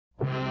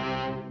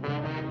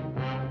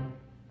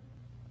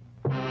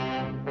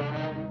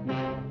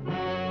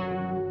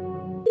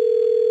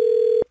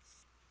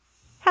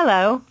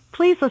Hello.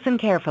 Please listen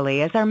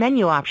carefully as our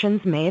menu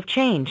options may have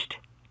changed.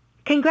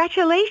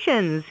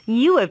 Congratulations!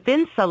 You have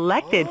been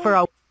selected for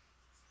a...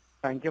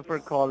 Thank you for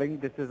calling.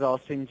 This is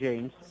Austin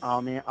James.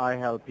 How may I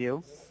help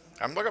you?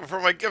 I'm looking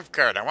for my gift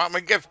card. I want my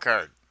gift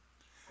card.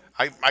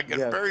 I get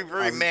Yes, very,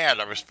 very um,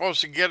 mad. I was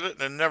supposed to get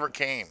it and it never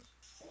came.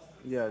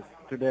 yes.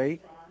 Today,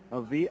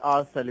 we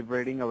are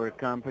celebrating our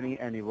company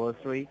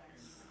anniversary.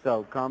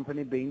 So,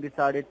 company being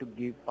decided to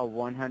give a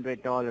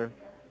 $100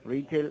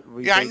 retail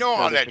Yeah, I rebate know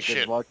all that certificate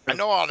shit. I voucher.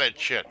 know all that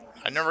shit.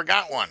 I never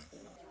got one.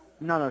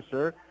 No, no,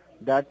 sir.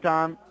 That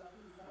time,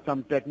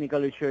 some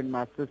technical issue in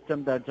my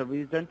system. That's the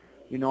reason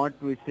you're not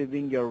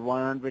receiving your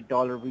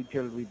 $100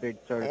 retail rebate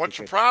Well, what's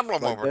the certificate.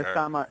 problem But over this there?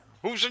 time,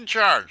 Who's in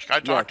charge? Can I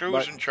yes, talk to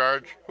who's but in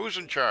charge? Who's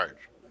in charge?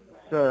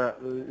 sir,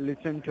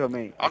 listen to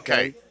me, Okay.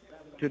 okay?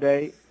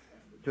 Today,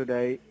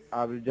 today,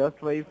 I will just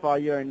verify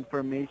your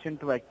information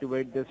to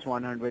activate this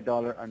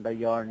 $100 under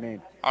your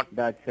name. Uh,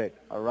 That's it,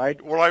 all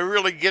right? will I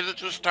really get it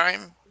this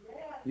time?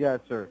 Yes,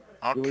 sir.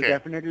 You will Okay.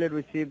 definitely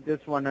receive this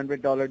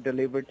 $100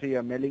 delivered to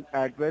your mailing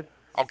address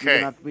within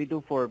Okay. a 3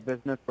 to 4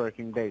 business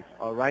working days,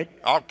 all right?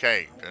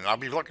 Okay. Then I'll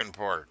be looking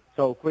for it.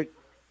 So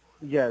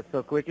yes,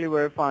 so quickly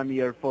verify me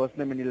your first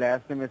name and your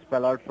last name is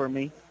spell out for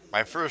me.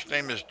 My first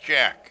name is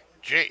Jack.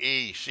 Jack.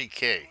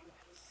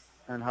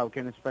 And how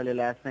can you spell your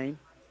last name?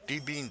 D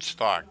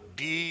Beanstalk.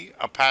 D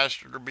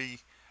apostrophe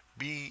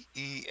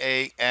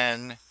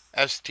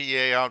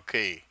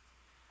Beanstalk.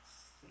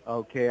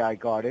 Okay, I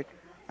got it.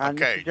 And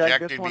Mr. Okay, Jack, Jack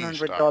this D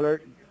Beanstalk. $100,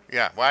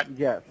 Yeah, what?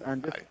 yes,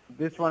 and I,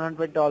 this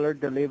 $100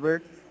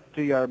 delivered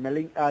to your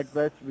mailing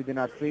address within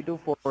a 3 to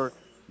 4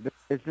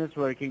 business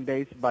working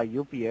days by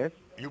UPS.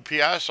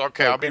 UPS?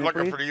 Okay, So I'll be can you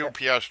looking please, for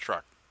the UPS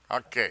truck.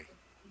 Okay.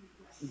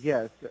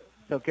 yes,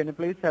 so can you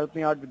please help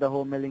me out with the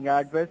home mailing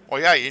address? Well,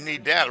 yeah, you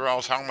need that, or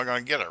else how am I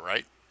going to get it,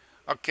 right?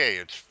 Okay,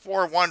 it's Yes,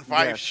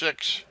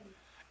 4156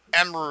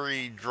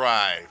 Emery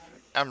Drive.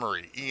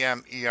 Emery,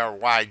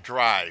 Emery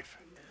Drive.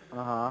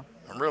 uh-huh.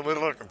 I'm really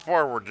looking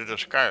forward to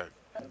this card.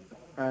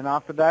 And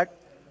after that,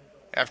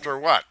 After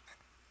what?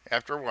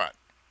 After what?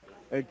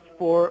 it's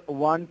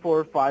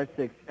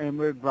 41456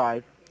 Emerald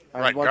Drive.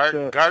 And Right, what's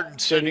the Garden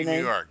city City, New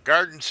name? York.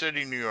 Garden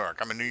City, New York.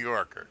 I'm a New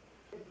Yorker.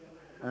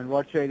 And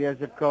what's your area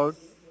zip code?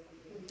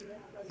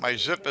 My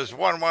zip is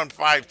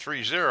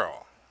 11530.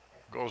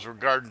 Goes for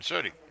Garden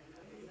City.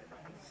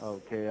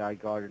 Okay, I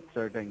got it,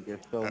 sir. Thank you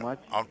so much.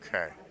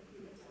 Okay.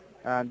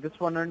 And this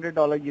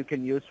 $100 you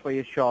can use for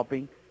your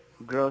shopping,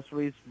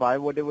 groceries, buy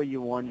whatever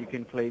you want. You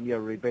can claim your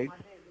rebates.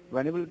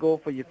 When you will go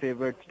for your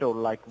favorite store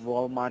like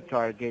Walmart,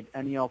 Target,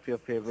 any of your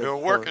favorite Will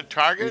it work store, at you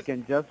Target?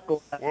 can just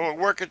go. Will it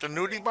work at the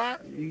nudie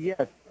bar?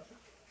 Yes,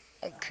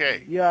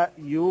 Okay. yeah,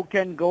 you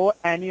can go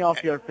any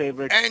of your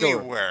favorite store.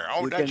 Anywhere.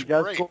 Oh, You that's can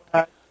just great. go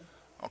ahead.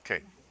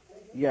 Okay.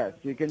 Yes,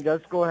 you can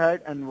just go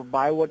ahead and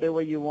buy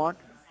whatever you want,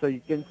 so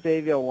you can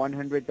save your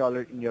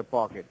 $100 in your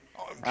pocket.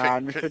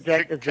 And Mr.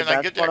 Jack, is the Can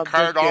I best get part that of this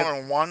card gift. all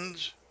in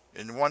ones?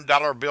 In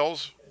 $1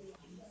 bills?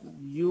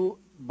 You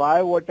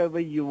buy whatever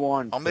you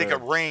want, I'll make it sir.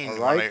 All rain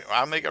right?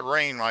 I'll make it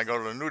rain when I go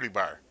to the nudie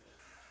bar.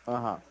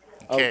 Uh-huh.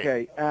 Okay.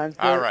 Okay. And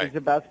All sir, is right.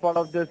 the best part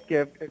of this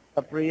gift, it's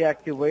a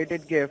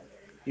pre-activated gift.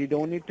 You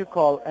don't need to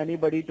call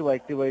anybody to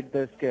activate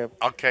this gift.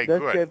 Okay, This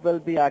good. gift will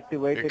be It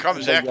activated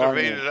comes under your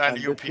name. activated on And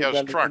the this gift UPS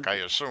valid truck, in, I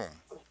assume.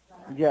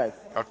 yes.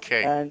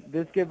 Okay. And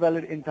this gift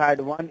valid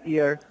inside 1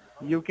 year.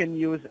 You can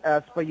use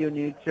as per your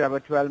needs. You have a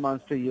 12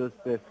 months to use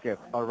this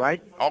gift. All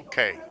right?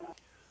 Okay.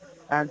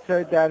 And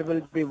sir, there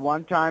will be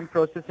one-time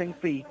processing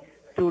fee,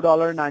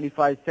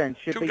 $2.95, Two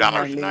shipping, dollars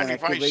handling, and ninety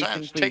five activation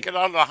cents. Take fee. it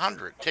out of the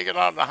hundred. Take it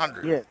out of the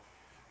hundred. Yes.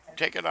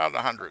 Take it out of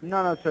the hundred.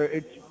 No, no, sir.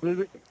 It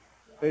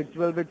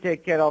will be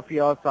take care of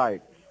your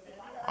side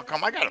How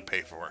come I gotta pay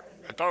for it?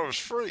 I thought it was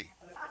free.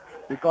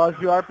 because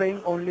you are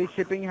paying only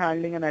shipping,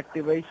 handling, and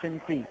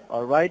activation fee.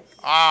 All right?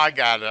 Ah, I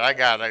got it. I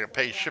got it. I gotta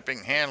pay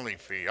shipping handling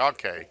fee.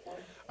 Okay.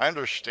 I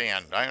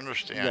understand. I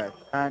understand. Yes.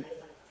 And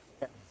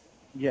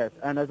yes.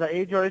 And as a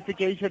age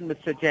verification,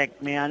 Mr.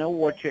 Jack, may I know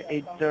what your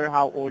age, sir?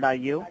 How old are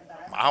you?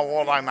 How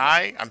old am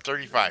I? I'm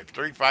 35.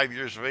 35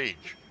 years of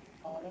age.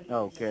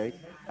 Okay.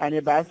 And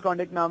your best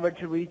contact number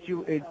to reach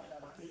you is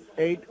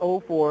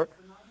 804-341-9588,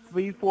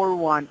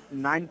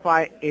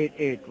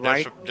 That's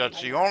right?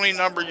 that's the only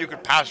number you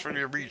could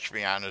possibly reach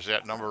me on is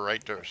that number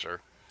right there, sir.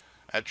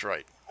 That's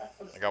right.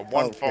 I got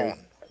one Okay. phone.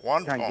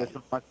 One Thank you phone.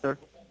 so much, sir.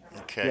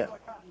 Okay. Yes.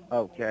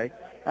 Okay.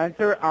 And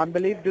sir, I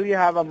believe, do you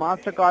have a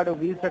MasterCard or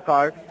Visa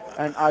card?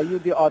 And are you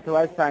the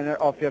authorized signer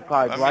of your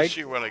card, Let me right?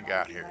 see what I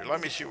got here.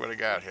 Let me see what I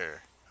got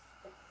here.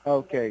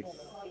 Okay.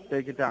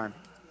 Take your time.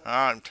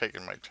 I'm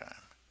taking my time.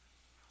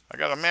 I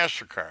got a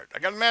MasterCard. I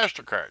got a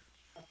MasterCard.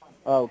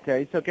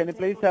 Okay. So can you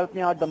please help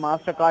me out the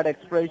MasterCard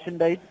expiration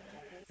date?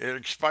 It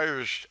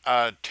expires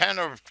 10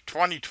 of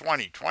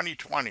 2020.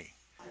 2020.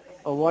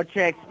 What's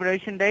your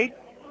expiration date?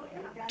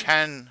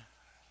 10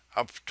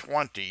 of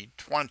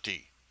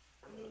 2020.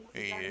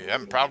 You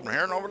having a problem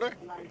hearing over there?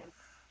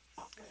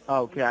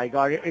 Okay, I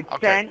got it. It's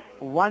Okay.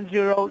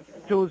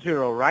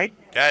 10-1020, right?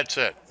 That's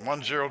it.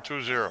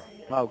 1020.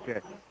 Okay.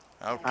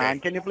 Okay.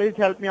 And can you please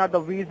help me out the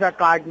Visa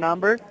card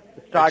number?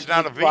 starts It's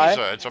not a with 5?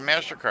 Visa. It's a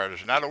MasterCard.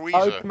 It's not a Oh,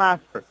 Visa. it's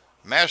Master.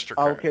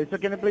 MasterCard. Okay, so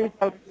can you please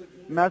tell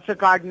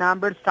MasterCard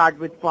number start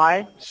with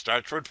 5?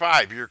 Starts with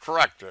 5. You're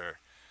correct there.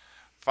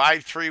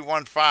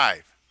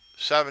 5315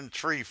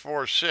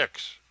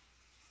 7346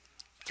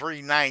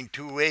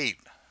 3928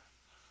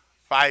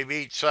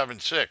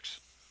 5876.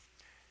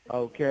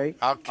 Okay.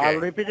 Okay. I'll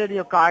repeat it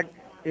your card.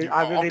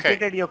 I will okay.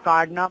 repeat it your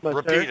card number,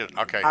 Repeat sir. it.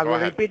 Okay, I go will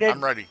ahead. repeat it.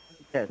 I'm ready.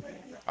 Yes.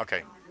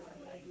 Okay.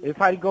 If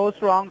I goes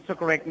wrong, so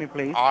correct me,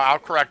 please. I'll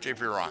correct you if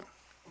you're wrong.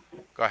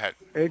 Go ahead.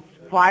 It's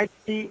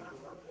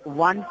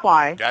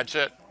 5315 That's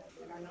it.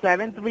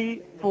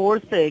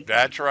 7346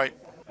 That's right.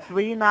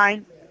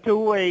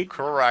 3928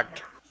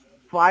 Correct.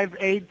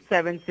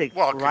 5876.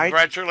 Well, right?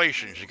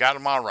 congratulations. You got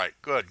them all right.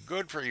 Good.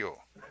 Good for you.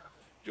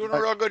 Doing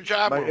a real good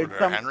job over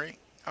there, Henry.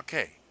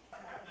 Okay.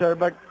 Sir,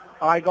 but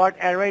I got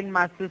error in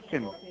my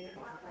system.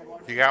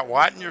 You got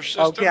what in your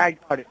system? Okay, I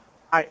got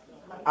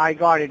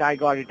it. I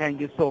got it.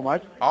 Thank you so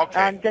much. Okay.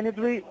 And can you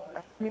please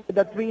tell me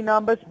the 3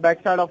 numbers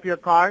backside of your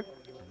card?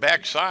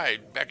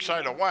 Backside?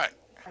 Backside of what?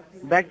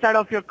 Backside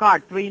of your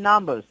card, 3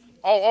 numbers.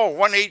 Oh,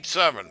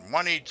 187.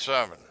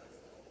 187.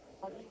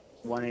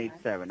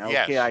 187. Okay,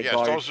 Yes, I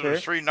got those it, are the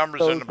sir. 3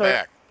 numbers So, in the sir,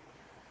 back.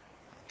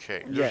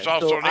 Okay. Yes, There's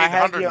also so an I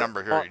have 800 your-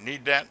 number here. You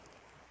need that?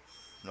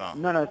 No.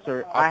 No,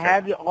 sir. I Okay.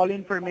 have all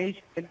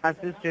information in my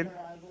system.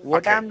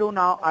 What Okay. I'm doing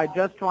now, I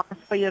just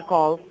transfer your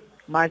call.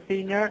 My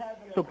senior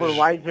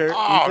supervisor.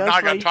 Oh, he just now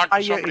I got to talk verify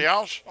to your somebody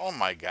else? Oh,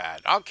 my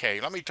God. Okay,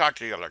 let me talk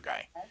to the other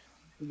guy.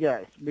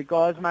 Yes,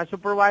 because my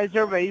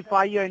supervisor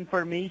verify your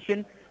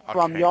information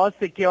from Okay. your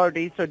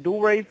security. So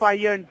do verify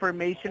your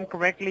information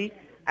correctly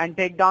and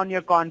take down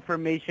your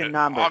confirmation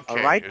number. Okay.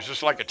 All right? Is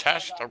this like a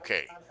test?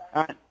 Okay.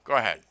 Uh, Go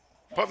ahead.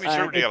 Put me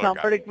through and the it's other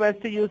humble guy.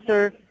 request to you,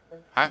 sir.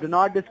 Huh? Do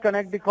not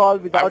disconnect the call I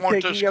without won't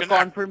taking your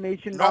disconnect.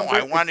 confirmation No, number.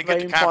 I want to It's get very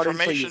the important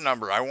for confirmation you.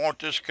 number. I won't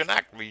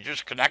disconnect. Will you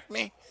just connect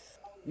me?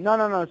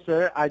 No,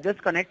 sir. I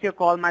just connect your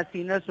call my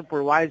senior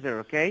supervisor,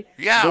 okay?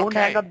 Yeah, Don't okay.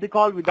 hang up the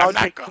call without I'm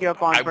not taking your I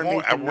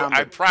confirmation won't, number.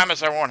 I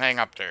promise I won't hang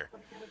up there.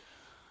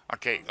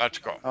 Okay, let's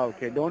go.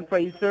 Okay, don't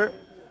worry, sir.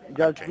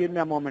 Just Okay. give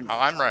me a moment. Oh,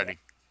 I'm ready.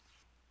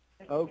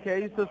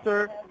 Okay, so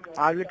sir,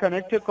 I will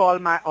connect your call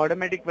my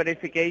automatic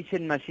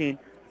verification machine.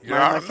 Your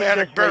My machine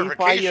automatic just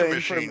verify your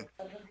verification machine.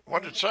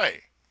 What did it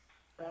say?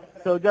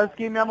 So just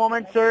give me a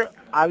moment, sir.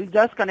 I will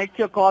just connect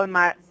your call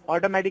my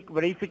automatic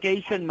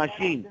verification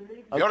machine.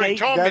 Okay, You already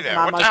told me just that.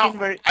 my What the machine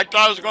hell? I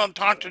thought I was going to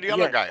talk to the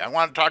other Yes. guy. I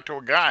want to talk to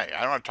a guy.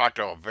 I don't want to talk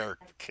to a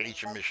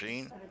verification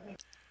machine.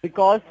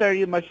 Because, sir,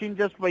 your machine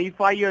just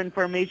verify your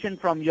information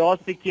from your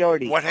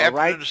security. What happened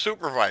all right? to the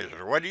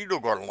supervisor? What do you do?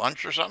 Go to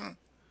lunch or something?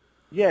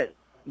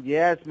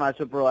 Yes, my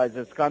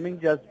supervisor's coming.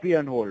 Just be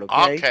on hold,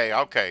 okay?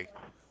 Okay.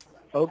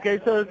 Okay,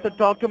 so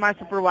talk to my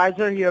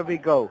supervisor. Here we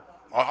go.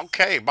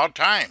 Okay, about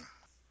time.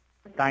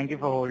 Thank you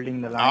for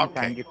holding the line.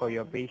 Okay. Thank you for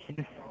your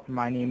patience.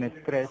 My name is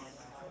Chris.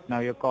 Now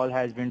your call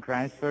has been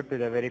transferred to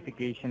the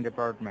verification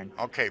department.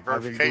 Okay, I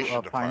will do verification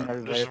a final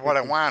department. This is what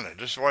I verification. wanted.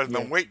 This is what I've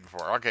been Yes. waiting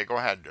for. Okay, go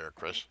ahead there,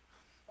 Chris.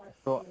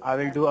 So I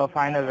will do a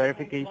final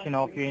verification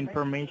of your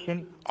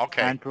information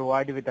Okay. and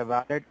provide you with a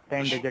valid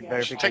 10-digit It's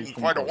verification taking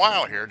quite a code.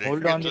 while here to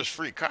Hold get on. this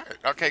free card.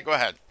 Okay, go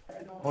ahead.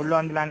 Hold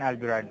on the line. I'll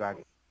be right back.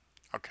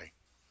 Okay.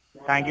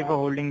 Thank you for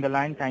holding the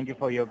line. Thank you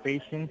for your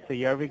patience. So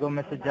here we go,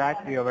 Mr.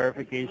 Jack. Your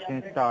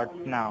verification starts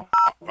now.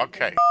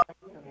 Okay.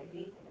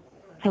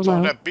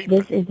 Hello, that beeping.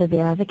 this is the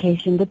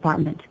verification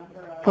department.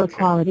 For Okay.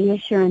 quality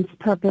assurance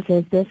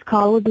purposes, this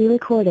call will be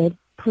recorded.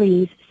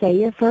 Please say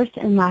your first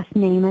and last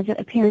name as it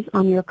appears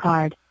on your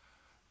card.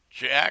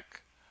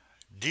 Jack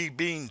D.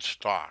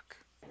 Beanstalk.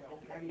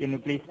 Can you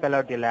please spell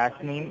out your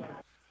last name?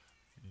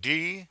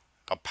 D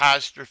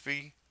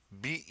apostrophe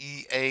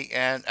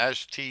Beanstalk.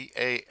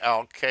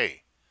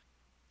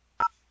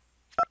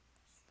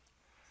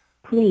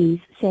 Please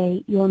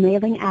say your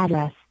mailing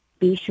address.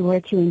 Be sure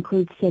to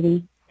include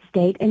city,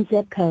 state, and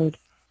zip code.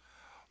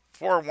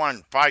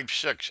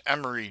 4156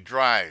 Emery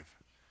Drive,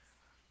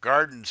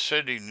 Garden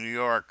City, New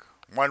York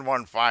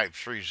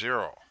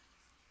 11530.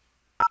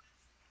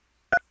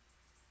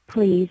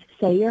 Please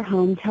say your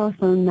home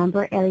telephone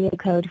number area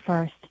code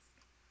first.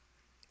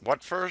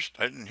 What first?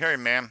 I didn't hear you,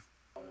 ma'am.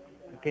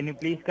 Can you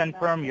please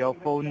confirm your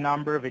phone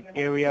number with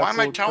area Why am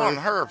I code telling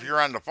first? her if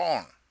you're on the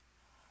phone?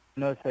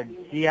 No, sir.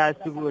 She has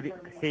to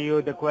say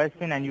you the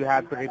question and you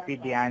have to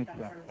repeat the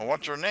answer. Well,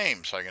 what's her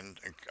name so I can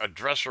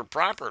address her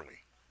properly?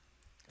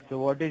 So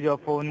what is your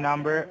phone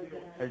number?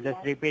 I'll just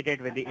repeat it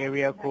with the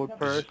area code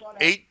first.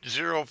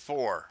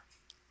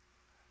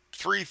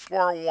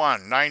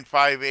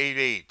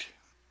 804-341-9588.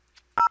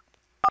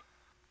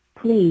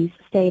 Please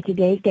state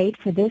today's date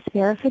for this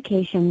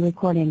verification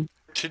recording.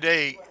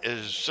 Today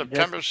is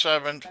September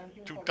 7th,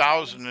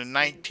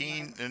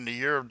 2019, in the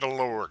year of the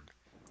Lord.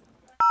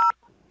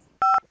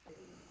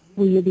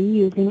 Will you be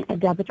using a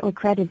debit or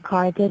credit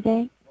card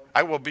today?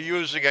 I will be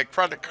using a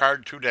credit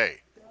card today.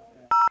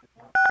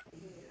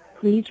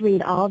 Please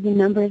read all the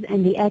numbers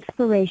and the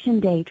expiration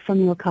date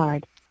from your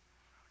card.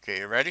 Okay,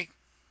 you ready?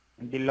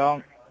 The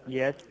long,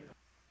 yes.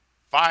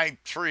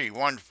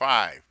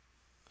 5315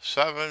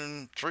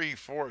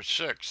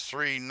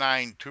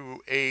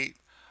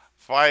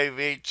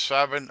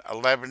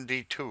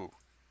 7346392858711D2.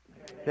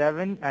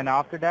 7, and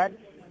after that,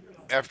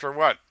 After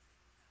what?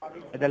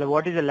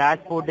 what is the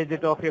last four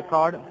digit of your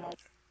card?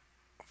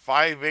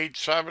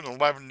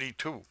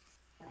 58711D2.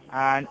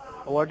 And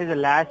what is the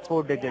last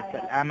four digits?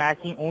 I'm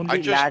asking I only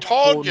just last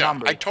told four you.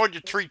 numbers. I told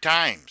you 3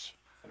 times.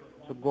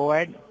 So go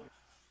ahead.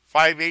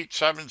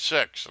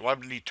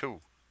 587611D2.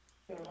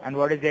 And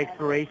what is the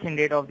expiration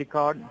date of the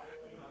card?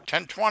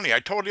 1020. I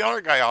told the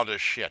other guy all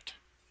this shit.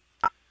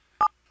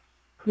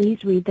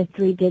 Please read the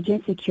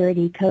 3-digit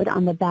security code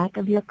on the back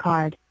of your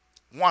card.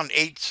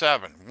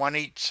 187.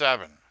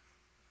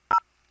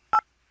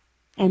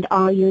 And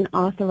are you an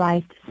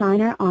authorized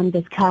signer on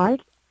this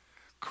card?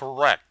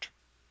 Correct.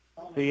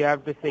 So you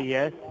have to say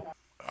yes.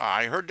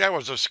 I heard that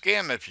was a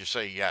scam if you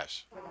say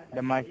yes.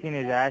 The machine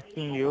is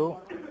asking you,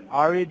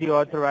 are you the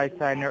authorized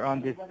signer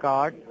on this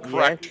card?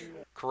 Correct. Yes.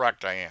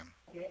 Correct, I am.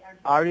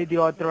 Are you the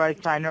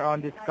authorized signer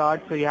on this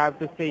card? So you have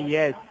to say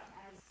yes.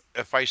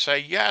 If I say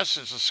yes,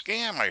 it's a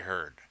scam, I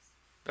heard.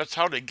 That's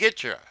how they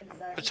get you.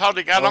 That's how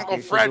they got Okay, Uncle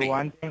so do Freddy.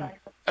 one thing.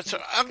 That's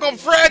Uncle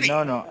Freddy.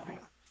 No.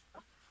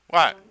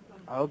 What?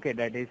 Okay,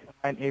 that is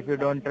fine. If you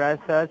don't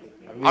trust us,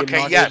 we are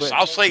Okay, not yes. able-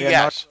 I'll say we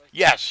are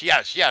yes.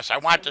 Yes. I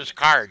want this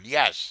card.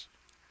 Yes.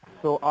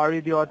 not- So are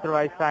you the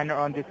authorized signer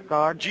on this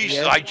card? Jesus,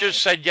 Yes. I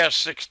just said yes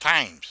 6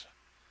 times.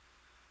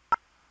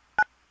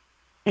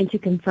 And to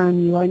confirm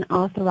you are an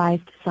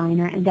authorized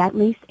signer and at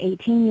least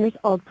 18 years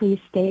old, please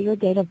state your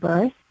date of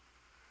birth.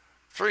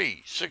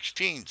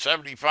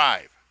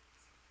 3/16/75.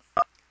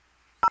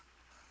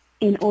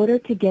 In order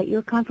to get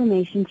your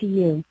confirmation to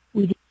you,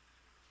 we do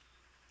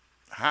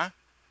Huh?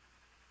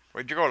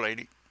 Where'd you go,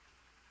 lady?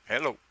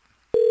 Hello.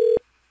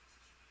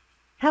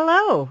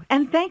 Hello,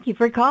 and thank you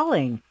for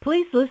calling.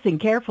 Please listen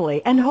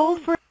carefully and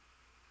hold for...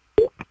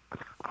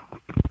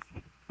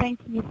 Thank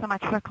you so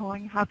much for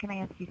calling. How can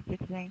I assist you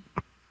today?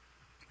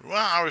 Well,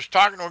 I was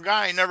talking to a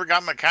guy. He never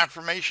got my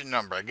confirmation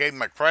number. I gave him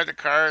my credit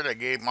card. I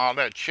gave him all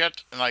that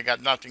shit, and I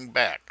got nothing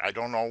back. I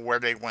don't know where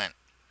they went.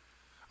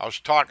 I was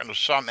talking to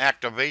some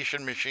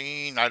activation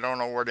machine. I don't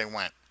know where they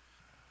went.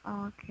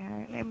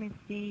 Okay, let me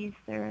see,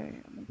 sir.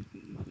 Let me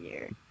see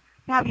here.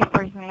 Can I have your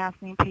first and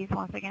last name, please,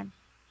 once again?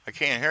 I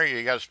can't hear you.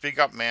 You got to speak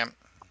up, ma'am.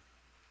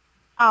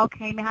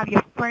 Okay, may I have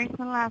your first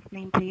and last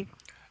name, please?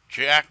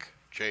 Jack,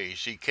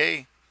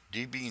 J-A-C-K,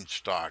 D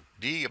Beanstalk,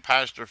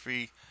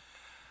 D'_Beanstalk.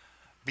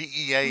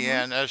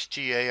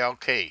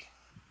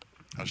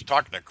 I was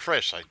talking to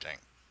Chris, I think.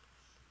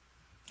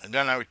 And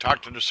then I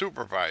talked to the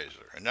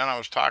supervisor. And then I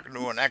was talking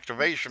to an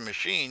activation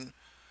machine.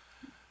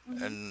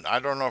 And I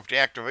don't know if the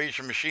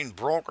activation machine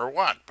broke or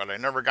what, but I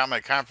never got my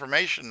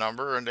confirmation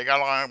number, and they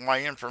got all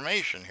my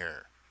information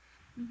here.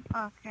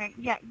 Okay,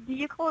 yeah. Do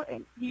you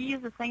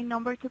use the same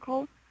number to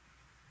call?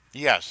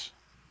 Yes.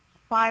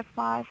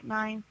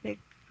 559637191.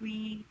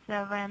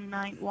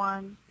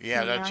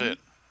 Yeah, that's it.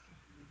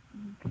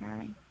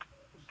 Okay.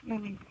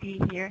 Let me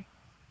see here.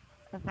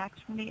 That's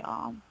actually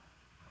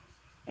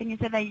and you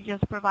said that you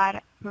just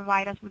provide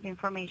us with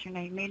information,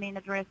 a mailing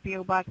address,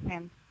 PO box,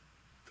 and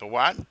The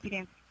what? you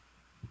didn't.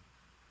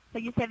 So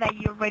you said that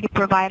you already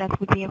provide us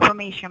with the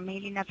information,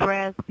 mailing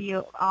address,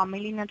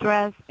 mailing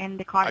address, and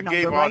the card I number,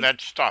 gave all right? that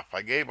stuff.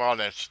 I gave all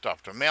that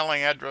stuff. The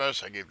mailing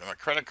address, I gave them a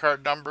credit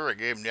card number, I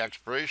gave them the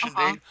expiration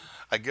date,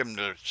 I gave them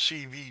the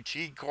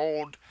CVT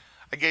code,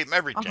 I gave them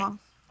everything.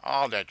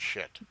 All that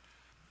shit.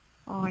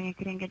 Oh, you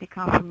couldn't get the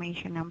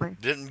confirmation number.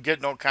 Didn't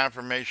get no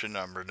confirmation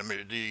number.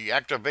 The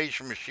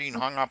activation machine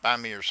hung up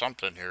on me or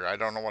something here. I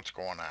don't know what's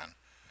going on.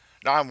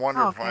 Now I'm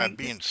wondering if I'm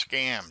being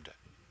scammed.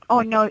 Oh,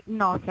 no,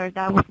 sir,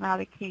 that was not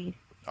the case.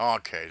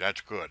 Okay,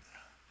 that's good.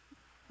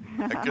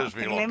 That gives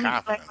me a little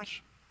confidence.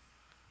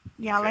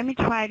 Let me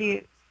try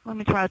to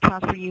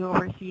transfer you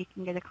over so you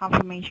can get a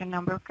confirmation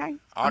number, okay?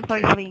 I'm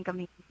sorry for the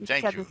inconvenience.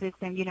 Thank Because you. the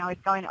system,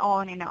 it's going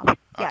on and off.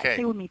 Yeah, Okay.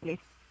 stay with me, please.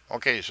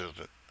 Okay,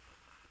 Susan.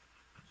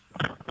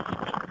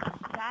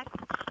 Jack?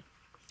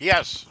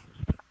 Yes.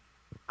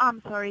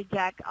 I'm sorry,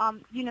 Jack. I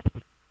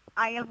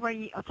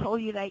already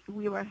told you that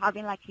we were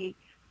having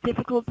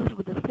difficulties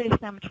with the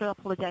system. I truly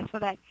apologize for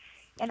that.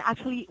 And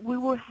actually, we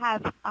will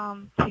have I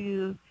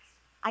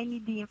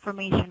need the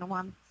information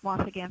once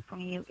again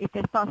from you, if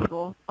it's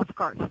possible, of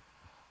course.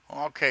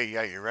 Okay,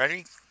 yeah, you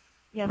ready?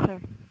 Yes,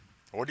 sir.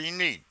 What do you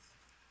need?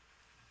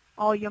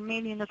 Oh, your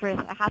mailing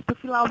address. I have to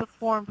fill out the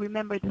form.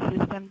 Remember, the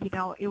system,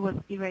 it was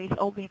erased,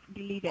 all been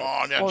deleted.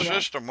 Oh, that all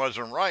system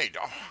wasn't right.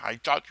 Oh, I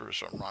thought there was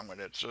something wrong with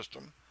that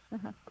system.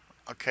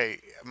 Okay,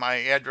 my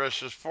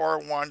address is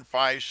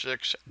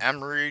 4156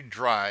 Emery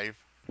Drive,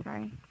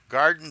 Sorry.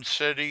 Garden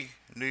City,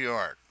 New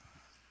York.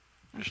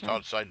 Just Okay.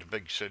 outside the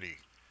big city.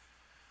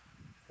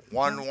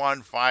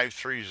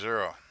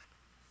 11530.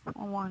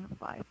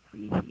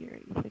 153 here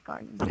is the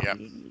Garden Yep,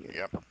 City, New York.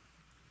 yep.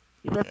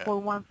 Is that Yeah.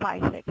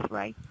 4156,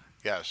 right?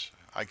 Yes,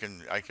 I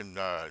can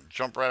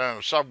jump right on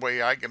the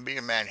subway. I can be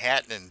in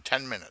Manhattan in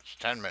 10 minutes.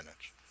 10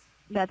 minutes.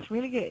 That's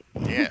really good.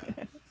 Yeah.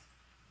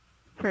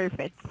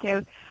 Perfect.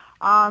 So,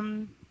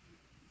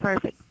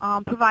 Perfect.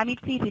 Provide me,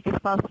 please, if it's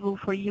possible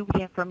for you,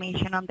 the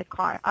information on the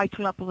car. I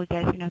truly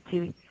apologize,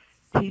 to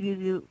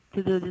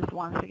do this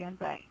once again,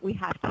 but we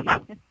have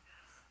to.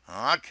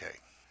 Okay.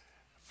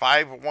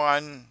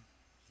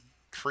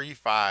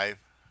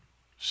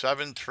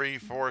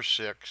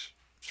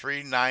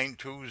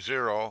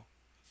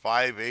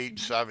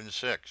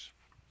 5135-7346-3920-5876.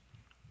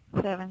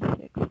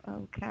 76.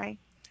 Okay.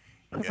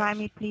 Provide Yes.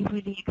 me, please,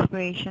 with the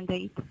expiration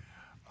date.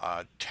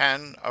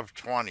 10 of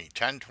 20.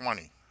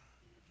 10/20.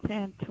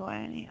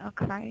 10/20.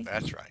 Okay.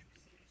 That's right.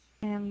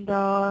 And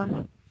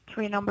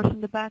 3 numbers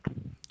in the back.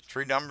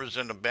 3 numbers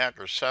in the back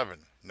are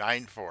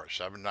 794.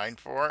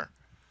 794.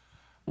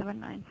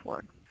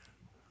 794.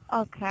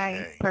 Okay,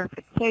 Okay.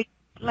 perfect. So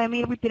let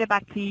me repeat it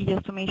back to you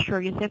just to make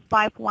sure. You said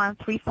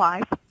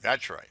 5135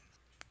 That's right.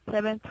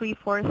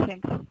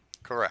 7346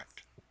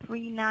 Correct.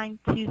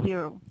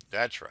 3920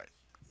 That's right.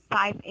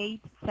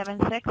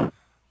 5876.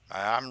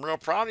 I'm real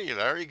proud of you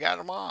there. You got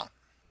them all.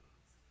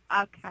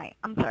 Okay,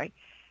 I'm sorry.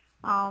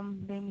 Let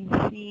me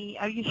see.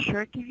 Are you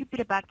sure? Can you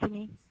repeat it back to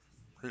me?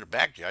 Read it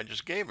back to you. I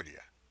just gave it to you.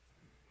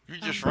 You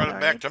just I'm read it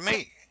sorry. back to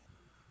me.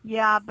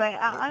 Yeah, but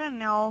I don't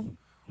know.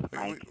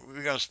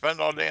 We're going to spend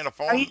all day on the Are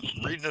phone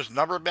you- reading this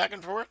number back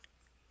and forth?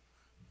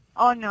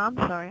 Oh no, I'm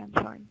sorry.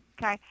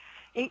 Okay.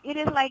 It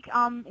is like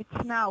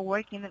it's not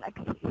working. Like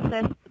it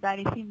says that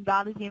it's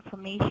invalid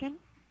information.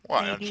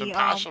 What? Maybe, It's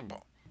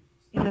impossible.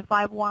 It's a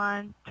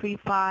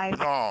 5135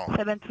 No.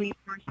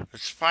 7346.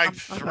 It's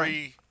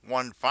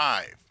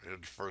 5315.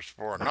 The first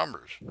 4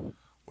 numbers.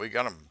 We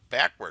got them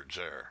backwards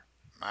there,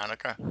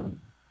 Monica.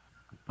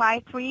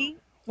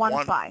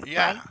 5315.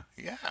 Yeah, Right?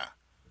 yeah.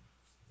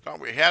 Thought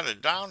we had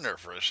it down there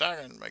for a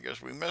second. I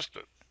guess we missed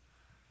it.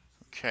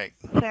 Okay.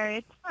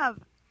 Sir,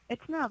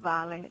 it's not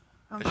valid.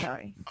 I'm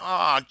sorry.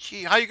 Oh,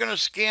 gee, how you gonna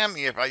scam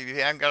me if I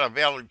haven't got a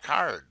valid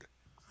card?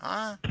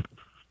 Huh?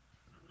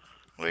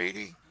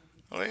 Lady,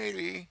 how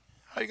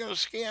you gonna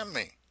scam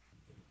me?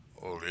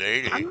 Oh,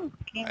 lady. I'm not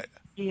scamming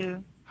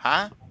you.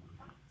 Huh?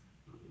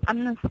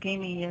 I'm not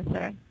scamming you,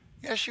 sir.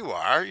 Yes, you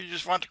are. You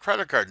just want the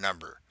credit card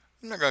number.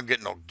 I'm not gonna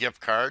get no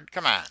gift card.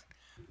 Come on.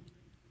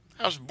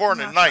 I was born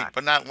Not at night, that.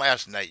 but not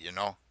last night,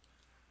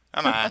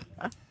 Come on.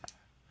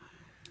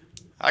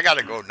 I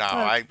gotta go now.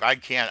 I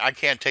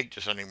can't take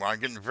this anymore. I'm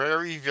getting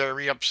very,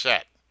 very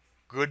upset.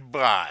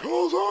 Goodbye.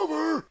 Call's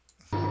over.